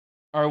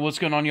All right, what's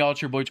going on, y'all?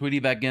 It's your boy Tweedy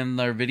back in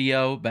their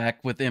video,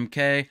 back with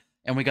MK,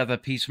 and we got the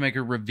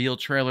Peacemaker reveal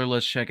trailer.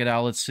 Let's check it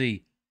out. Let's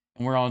see.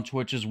 And we're on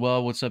Twitch as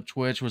well. What's up,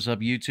 Twitch? What's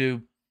up,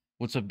 YouTube?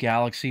 What's up,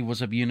 Galaxy?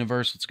 What's up,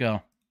 Universe? Let's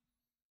go.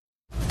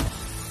 A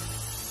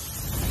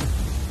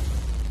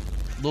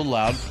little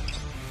loud.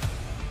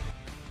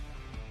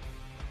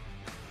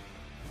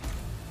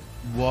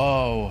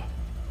 Whoa.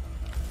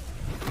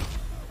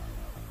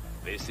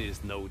 This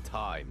is no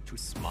time to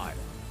smile.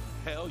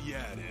 Hell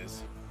yeah, it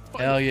is.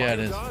 Hell yeah, it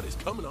is. God is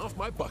coming off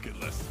my bucket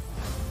list.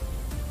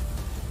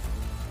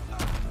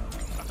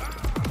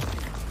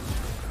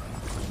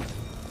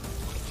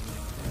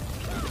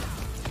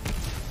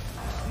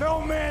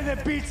 No man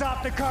that beats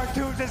off the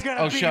cartoons is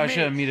gonna beat me. I should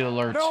have muted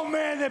alerts. No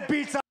man that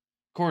beats off.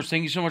 Of course,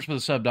 thank you so much for the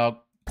sub, dog.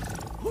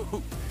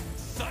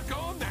 Suck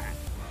on that.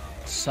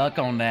 Suck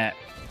on that.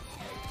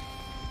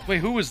 Wait,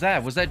 who was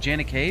that? Was that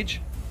Janet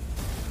Cage?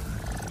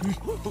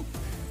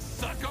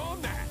 Suck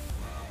on that.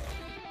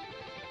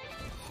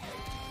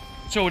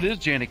 So it is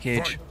Janet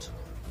Cage.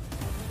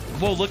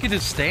 Whoa, look at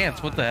his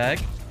stance. What the heck?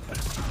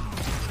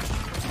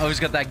 Oh,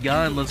 he's got that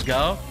gun. Let's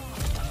go.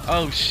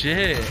 Oh,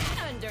 shit.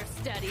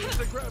 Understudy.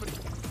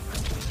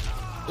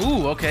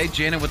 Ooh, okay.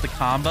 Janet with the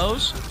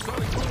combos.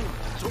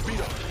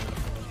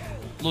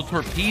 Little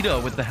torpedo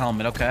with the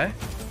helmet. Okay.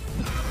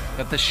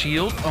 Got the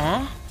shield.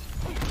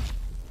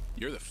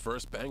 You're the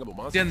first bangable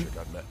monster chick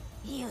I've met.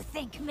 You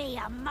think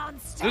me a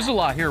monster? There's a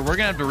lot here. We're going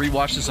to have to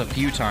rewatch this a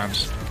few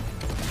times.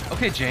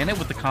 Okay, Janet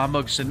with the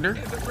combo cinder.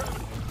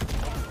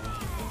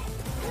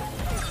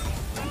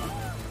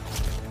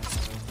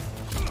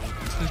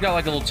 He's got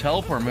like a little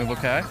teleport move,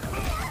 okay.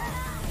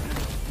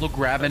 Little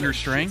grab under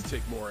string.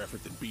 Take more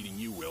effort than beating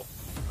you will.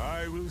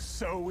 I will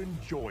so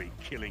enjoy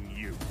killing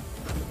you.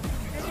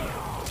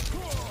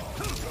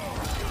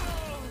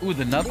 Ooh,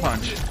 the nut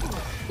punch.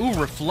 Ooh,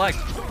 reflect.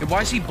 And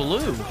why is he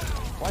blue?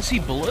 Why is he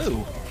blue?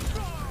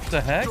 What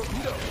the heck?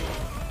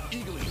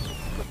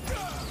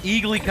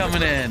 Eagly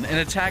coming in and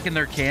attacking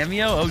their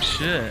cameo? Oh,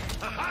 shit.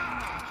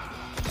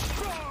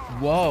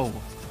 Whoa.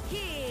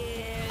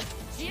 Here's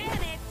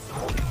Janet.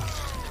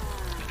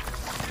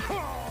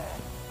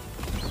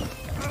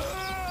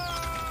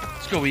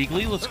 Let's go,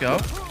 Eagly. Let's go.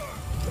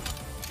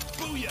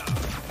 Booyah.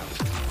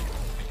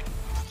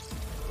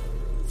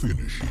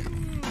 Finish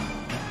him.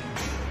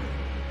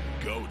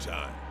 Go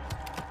time.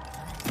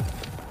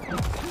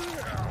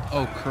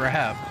 Oh,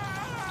 crap.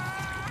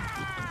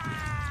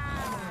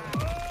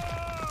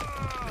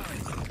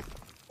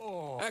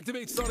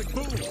 Activate Sonic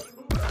Boom.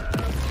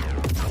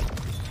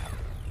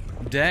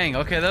 Dang.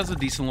 Okay, that was a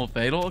decent little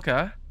fatal.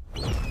 Okay.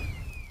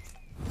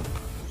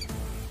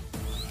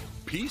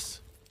 Peace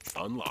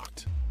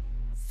unlocked.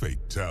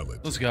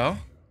 Fatality. Let's go.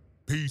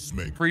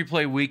 Peacemaker Free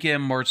play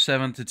weekend, March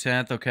 7th to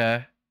 10th.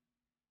 Okay.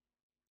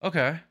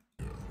 Okay.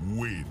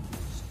 wins.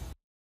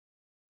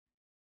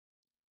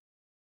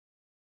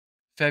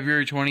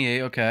 February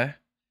 28th. Okay.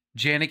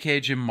 Janet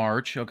Cage in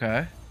March.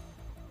 Okay.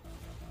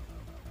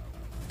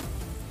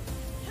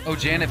 Oh,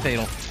 Janet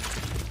fatal.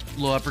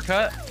 Little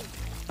uppercut.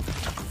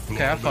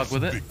 Okay, I fuck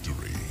with it.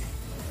 Victory.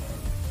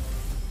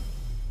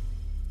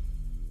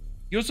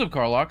 Yo, what's up,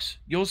 Carlox?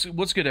 Yo,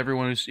 what's good,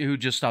 everyone who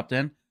just stopped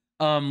in?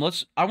 I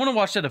want to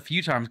watch that a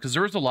few times because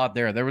there was a lot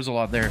there. There was a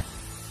lot there.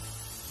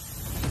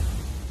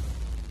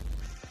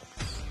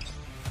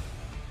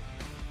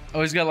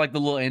 Oh, he's got like the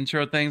little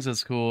intro things.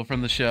 That's cool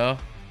from the show.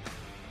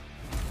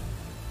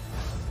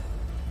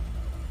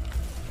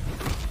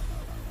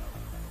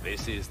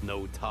 This is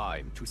no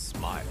time to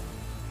smile.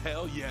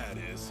 Hell yeah, it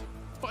is.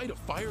 Fight a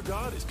fire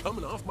god is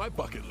coming off my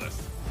bucket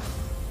list.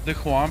 The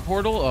Quan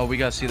portal? Oh, we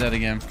gotta see that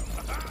again.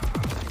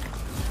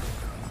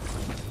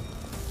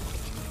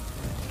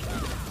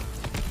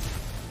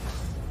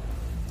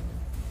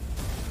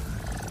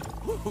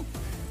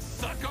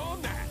 Suck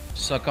on that.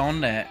 Suck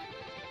on that.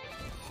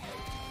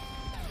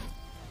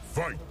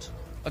 Fight.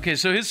 Okay,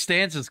 so his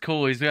stance is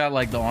cool. He's got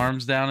like the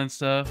arms down and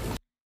stuff.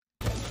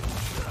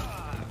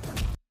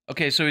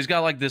 Okay, so he's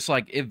got like this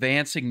like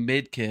advancing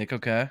mid kick,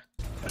 okay.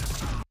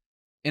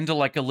 Into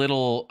like a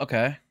little,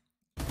 okay.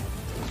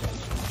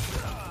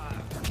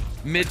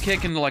 Mid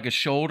kick into like a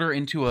shoulder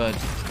into an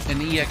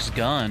EX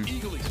gun.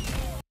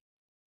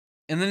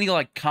 And then he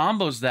like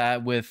combos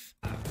that with.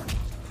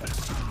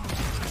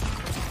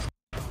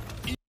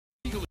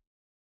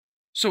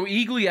 So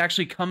Eagly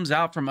actually comes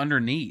out from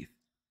underneath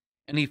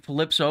and he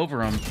flips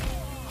over him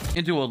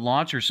into a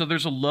launcher. So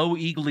there's a low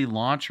Eagly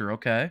launcher,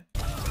 okay.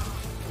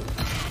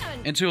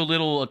 Into a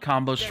little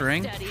combo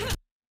string.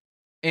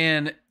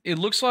 And it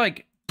looks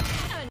like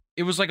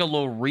it was like a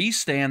little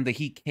restand that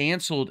he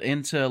canceled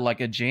into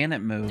like a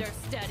Janet move.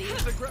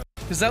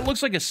 Because that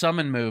looks like a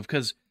summon move.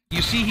 Because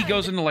you see he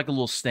goes into like a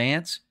little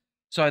stance.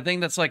 So I think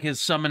that's like his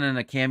summon in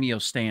a cameo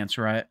stance,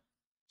 right?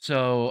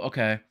 So,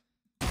 okay.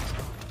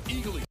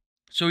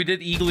 So he did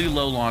Eagly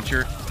low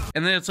launcher.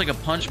 And then it's like a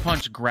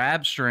punch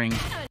grab string.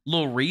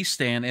 Little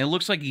restand. And it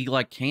looks like he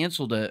like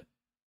canceled it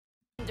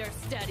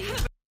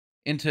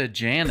into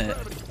Janet.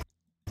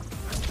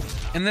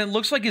 And then it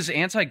looks like his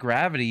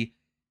anti-gravity,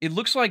 it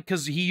looks like,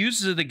 because he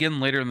uses it again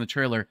later in the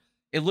trailer,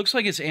 It looks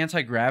like it's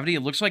anti-gravity.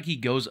 It looks like he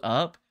goes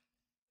up,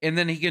 and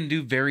then he can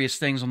do various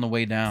things on the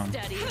way down.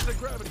 Study.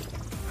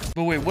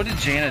 But wait, what did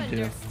Janet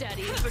do?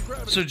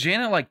 Understudy. So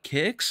Janet, like,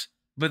 kicks,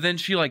 but then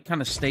she, like, kind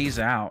of stays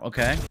out,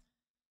 okay?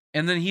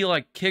 And then he,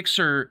 like, kicks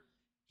her.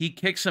 He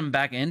kicks him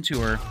back into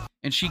her,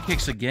 and she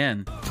kicks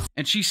again.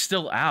 And she's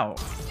still out.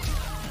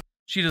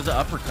 She does the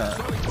uppercut.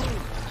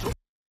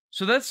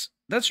 So that's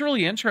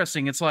really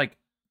interesting. It's like,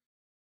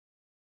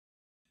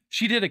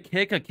 she did a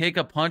kick,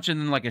 a punch,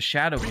 and then, like, a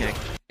shadow kick.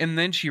 And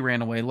then she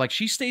ran away. Like,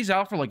 she stays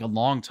out for, like, a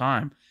long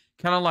time.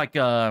 Kind of like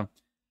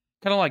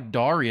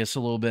Darius a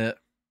little bit.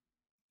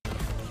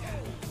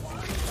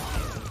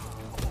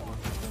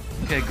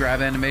 Okay,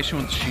 grab animation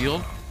with the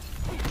shield.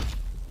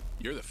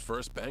 You're the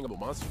first bangable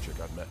monster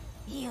chick I've met.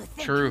 You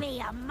think True.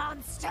 me a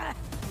monster?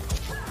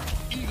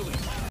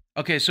 Eagly.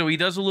 Okay, so he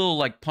does a little,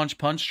 like, punch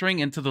string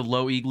into the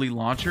low Eagly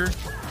launcher.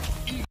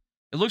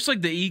 It looks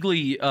like the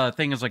Eagly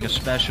thing is, like, a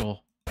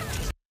special.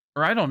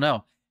 Or I don't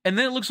know. And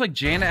then it looks like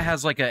Janet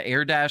has, like, a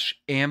air dash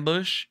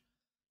ambush.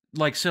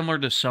 Like, similar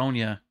to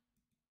Sonya.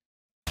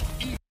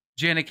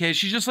 Janet Cage,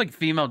 she's just like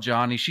female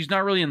Johnny. She's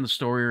not really in the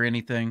story or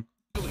anything.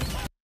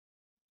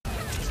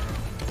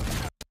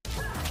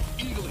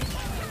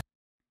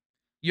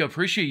 Yo,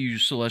 appreciate you,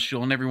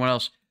 Celestial, and everyone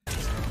else.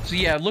 So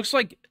yeah, it looks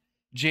like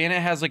Janet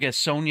has like a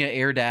Sonya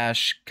air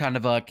dash kind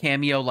of a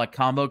cameo, like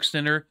combo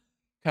extender.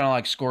 Kind of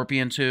like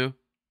Scorpion too.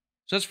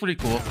 So that's pretty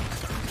cool.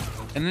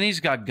 And then he's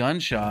got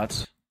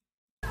gunshots.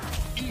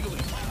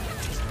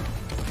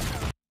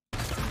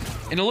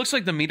 And it looks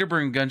like the meter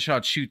burn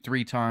gunshots shoot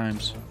 3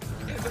 times.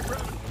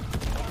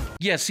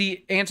 Yeah,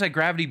 see,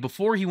 anti-gravity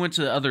before he went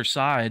to the other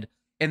side.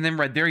 And then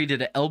right there he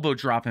did an elbow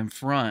drop in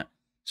front.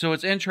 So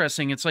it's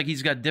interesting. It's like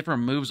he's got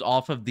different moves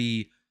off of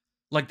the,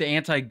 like, the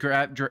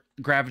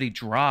anti-gravity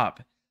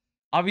drop.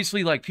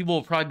 Obviously, like, people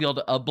will probably be able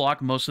to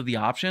up-block most of the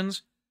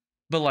options.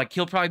 But, like,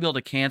 he'll probably be able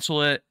to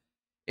cancel it.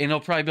 And he'll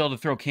probably be able to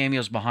throw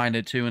cameos behind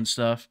it, too, and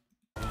stuff.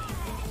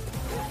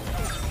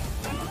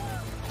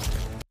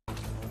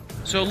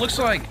 So it looks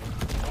like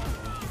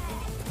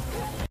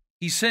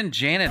he sent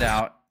Janet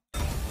out.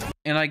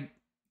 And I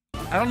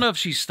don't know if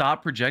she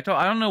stopped projectile.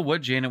 I don't know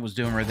what Janet was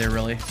doing right there,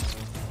 really.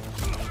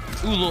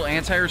 Ooh, a little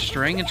anti-air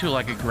string into,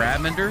 like, a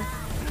grab ender.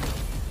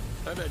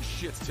 I've had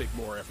shits take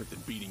more effort than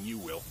beating you,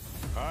 Will.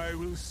 I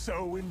will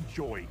so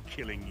enjoy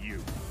killing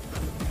you.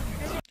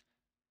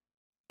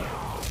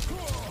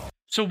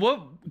 So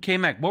what,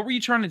 K-Mac, what were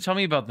you trying to tell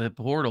me about the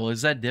portal?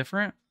 Is that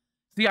different?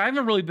 See, I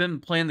haven't really been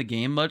playing the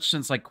game much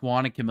since, like,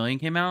 Quan and Chameleon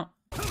came out.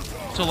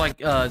 So,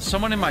 like,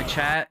 someone in my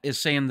chat is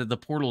saying that the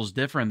portal is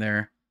different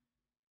there.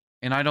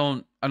 And I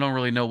don't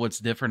really know what's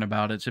different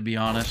about it, to be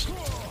honest.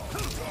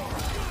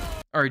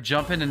 All right,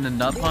 jump in and the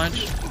nut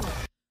punch.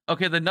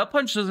 Okay, the nut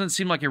punch doesn't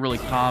seem like it really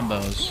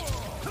combos.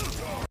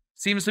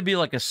 Seems to be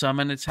like a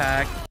summon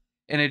attack,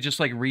 and it just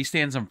like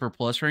restands them for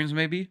plus rings,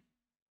 maybe.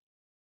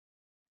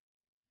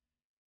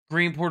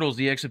 Green portals,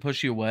 the exit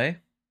push you away.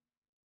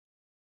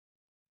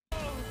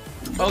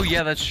 Oh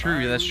yeah, that's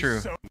true. That's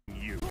true.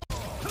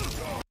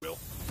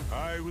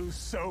 I will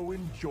so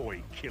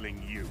enjoy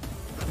killing you.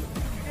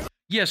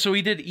 Yeah, so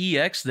he did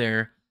EX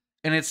there,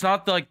 and it's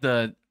not like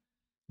the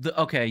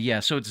okay,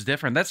 yeah, so it's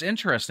different. That's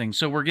interesting.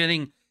 So we're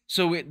getting,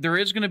 there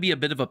is going to be a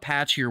bit of a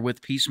patch here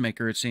with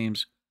Peacemaker, it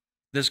seems.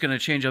 That's going to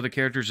change other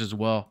characters as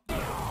well.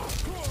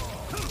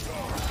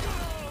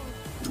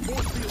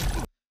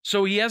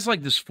 So he has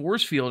like this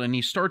force field, and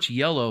he starts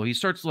yellow. He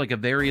starts like a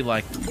very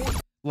like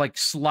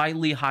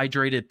slightly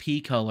hydrated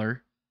pea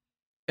color,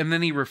 and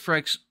then he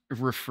reflects.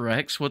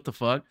 What the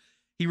fuck?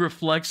 He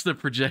reflects the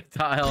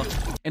projectile,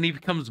 and he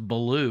becomes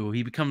blue.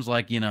 He becomes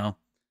like, you know,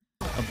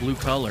 a blue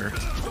color.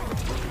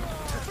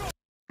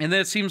 And then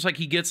it seems like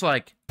he gets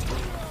like,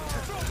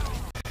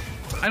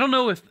 I don't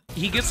know if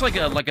he gets like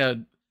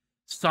a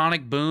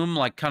sonic boom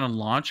like kind of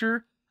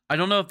launcher. I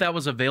don't know if that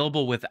was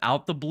available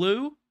without the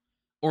blue,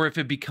 or if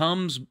it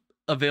becomes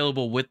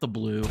available with the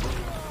blue.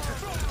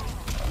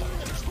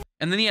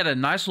 And then he had a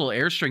nice little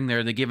airstring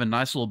there that gave a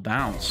nice little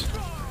bounce.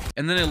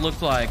 And then it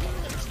looked like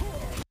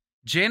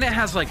Janet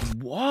has like,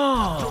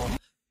 whoa.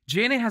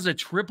 Janet has a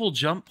triple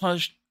jump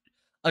punch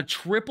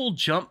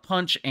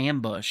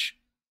ambush.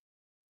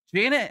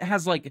 Janet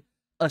has like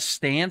a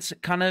stance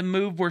kind of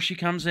move where she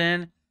comes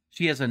in.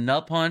 She has a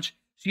nut punch.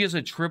 She has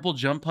a triple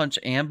jump punch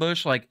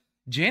ambush. Like,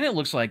 Janet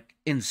looks like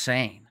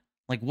insane.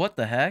 Like, what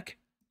the heck?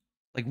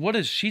 Like, what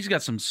is, she's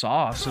got some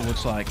sauce, it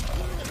looks like.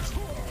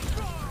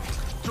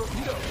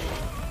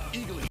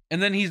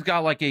 And then he's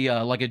got like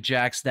a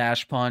Jack's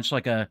dash punch,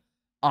 like a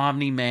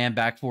Omni-Man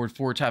back forward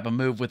 4 type of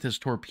move with his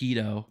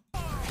torpedo.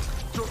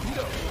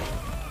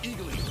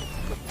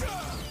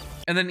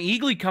 And then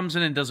Eagly comes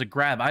in and does a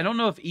grab. I don't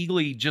know if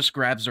Eagly just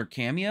grabs their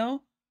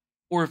cameo,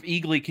 or if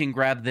Eagly can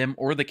grab them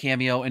or the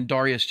cameo, and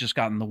Darius just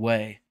got in the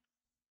way.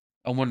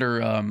 I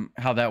wonder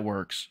how that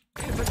works.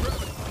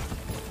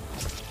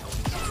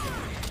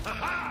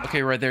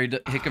 Okay, right there, he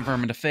hit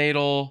confirm into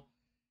Fatal.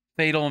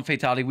 Fatal and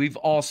Fatality. We've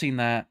all seen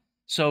that.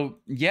 So,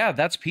 yeah,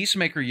 that's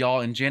Peacemaker,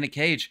 y'all, and Janet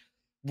Cage.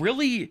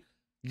 Really,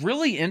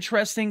 Really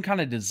interesting kind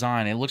of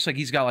design. It looks like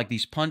he's got like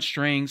these punch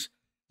strings.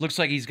 Looks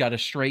like he's got a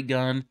straight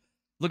gun.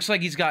 Looks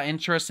like he's got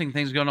interesting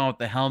things going on with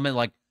the helmet,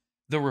 like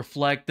the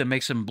reflect that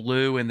makes him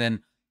blue, and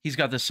then he's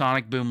got the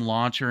sonic boom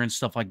launcher and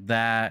stuff like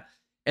that.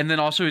 And then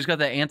also he's got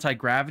that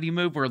anti-gravity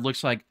move where it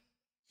looks like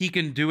he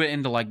can do it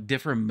into like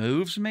different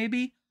moves,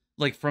 maybe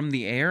like from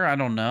the air. I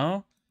don't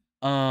know.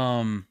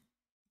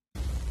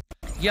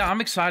 Yeah,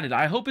 I'm excited.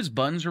 I hope his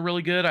buttons are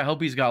really good. I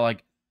hope he's got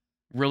like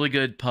really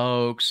good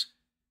pokes,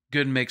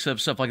 good mix-up,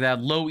 stuff like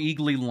that. Low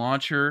eagly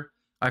launcher.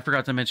 I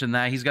forgot to mention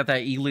that. He's got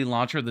that eagly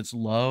launcher that's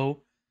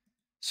low.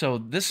 So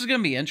this is going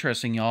to be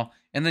interesting, y'all.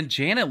 And then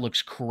Janet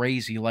looks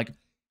crazy. Like,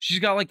 she's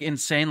got like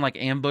insane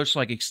like ambush,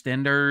 like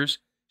extenders.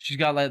 She's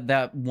got like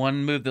that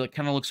one move that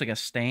kind of looks like a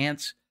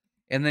stance.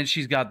 And then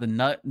she's got the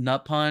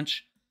nut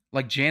punch.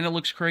 Like, Janet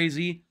looks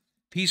crazy.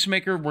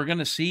 Peacemaker, we're going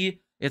to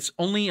see. It's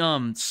only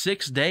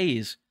 6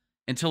 days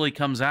until he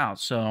comes out.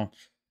 So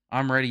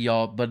I'm ready,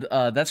 y'all. But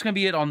that's going to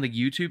be it on the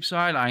YouTube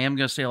side. I am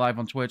going to stay live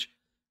on Twitch,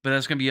 but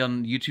that's going to be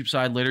on the YouTube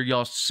side later,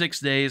 y'all. 6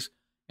 days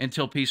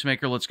until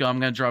Peacemaker. Let's go. I'm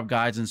going to drop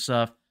guides and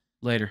stuff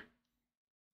later.